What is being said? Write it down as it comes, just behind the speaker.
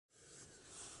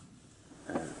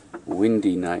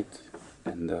windy night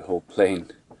and the whole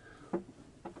plane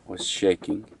was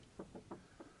shaking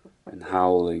and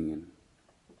howling,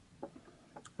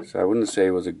 and so I wouldn't say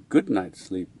it was a good night's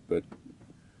sleep, but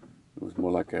it was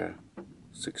more like a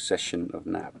succession of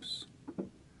naps.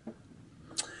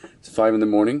 It's 5 in the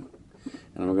morning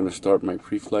and I'm going to start my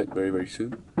pre-flight very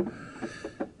soon.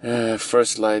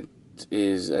 First light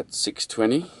is at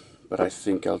 6:20, but I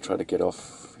think I'll try to get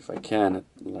off if I can at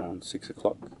around 6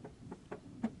 o'clock.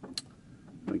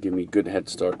 It'll give me a good head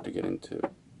start to get into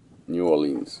New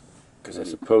Orleans, because there's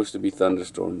supposed to be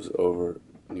thunderstorms over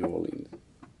New Orleans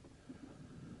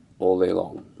all day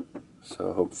long.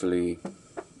 So hopefully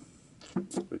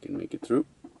we can make it through.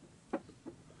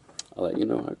 I'll let you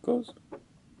know how it goes.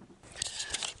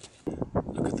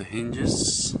 Look at the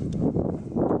hinges.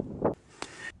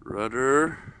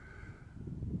 Rudder.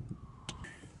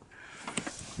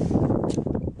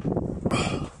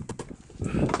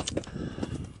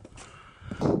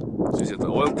 So you set the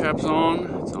oil caps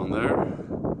on, it's on there.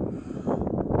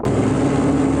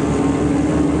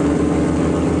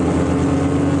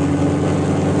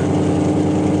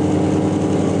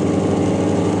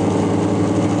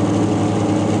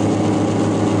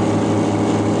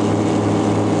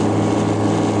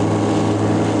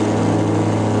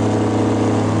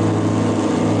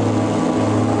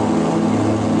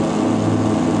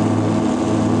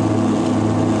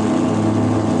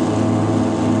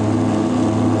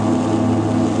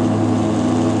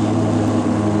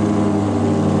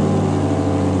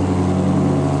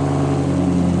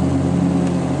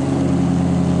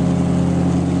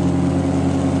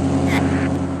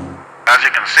 As you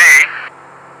can see,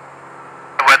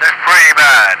 the weather's pretty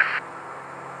bad.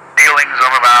 Ceilings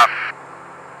of about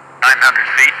 900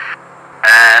 feet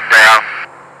and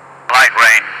light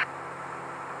rain.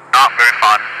 Not very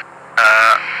fun.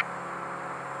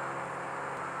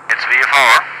 It's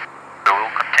VFR, so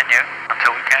we'll continue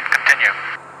until we can't continue.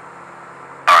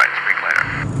 Alright, speak later.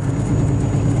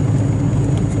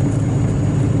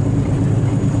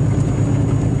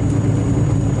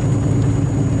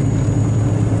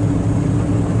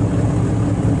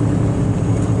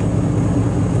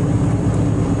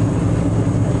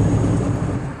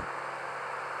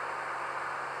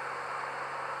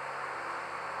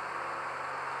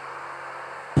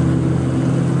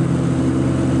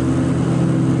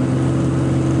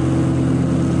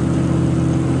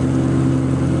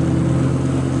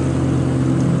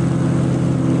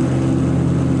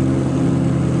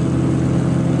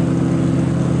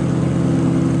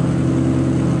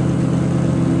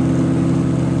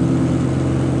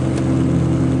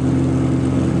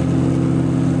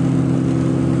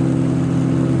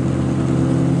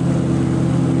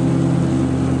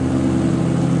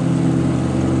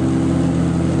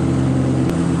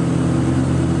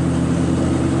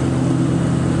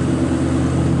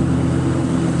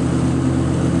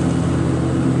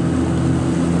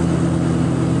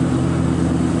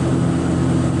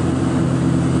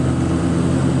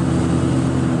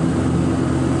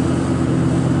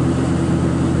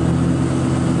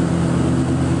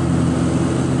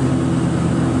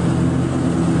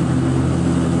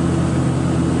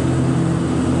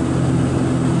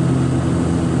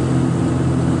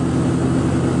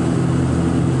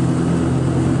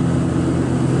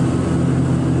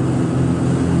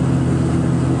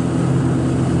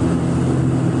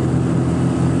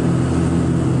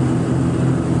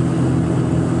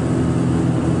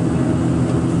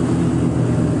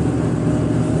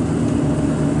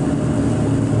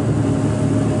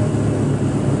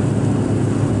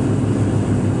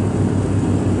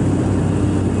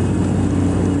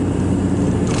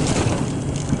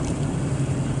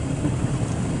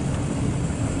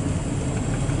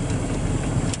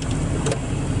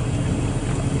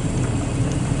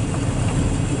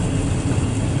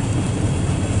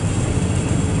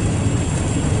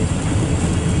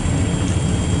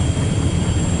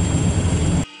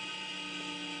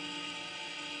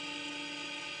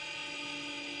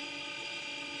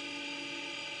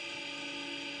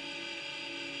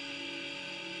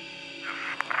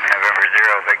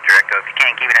 If you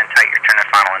can't keep it in tight, you're turning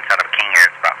funnel inside of a king here.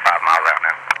 It's about 5 miles out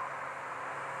now.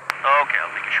 Okay,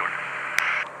 I'll make it shorter.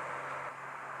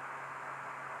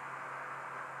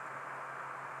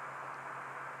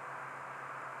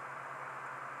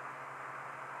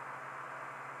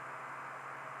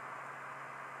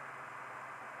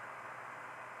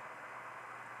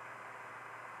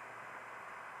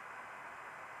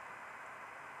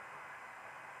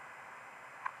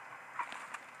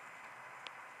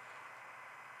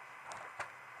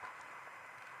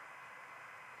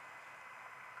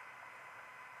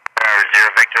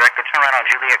 Director, turn right on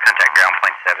Juliet, contact ground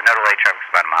point 7. No delay, traffic's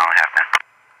about a mile and a half now.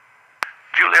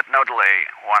 Juliet, no delay,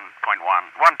 1.1,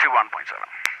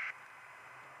 121.7.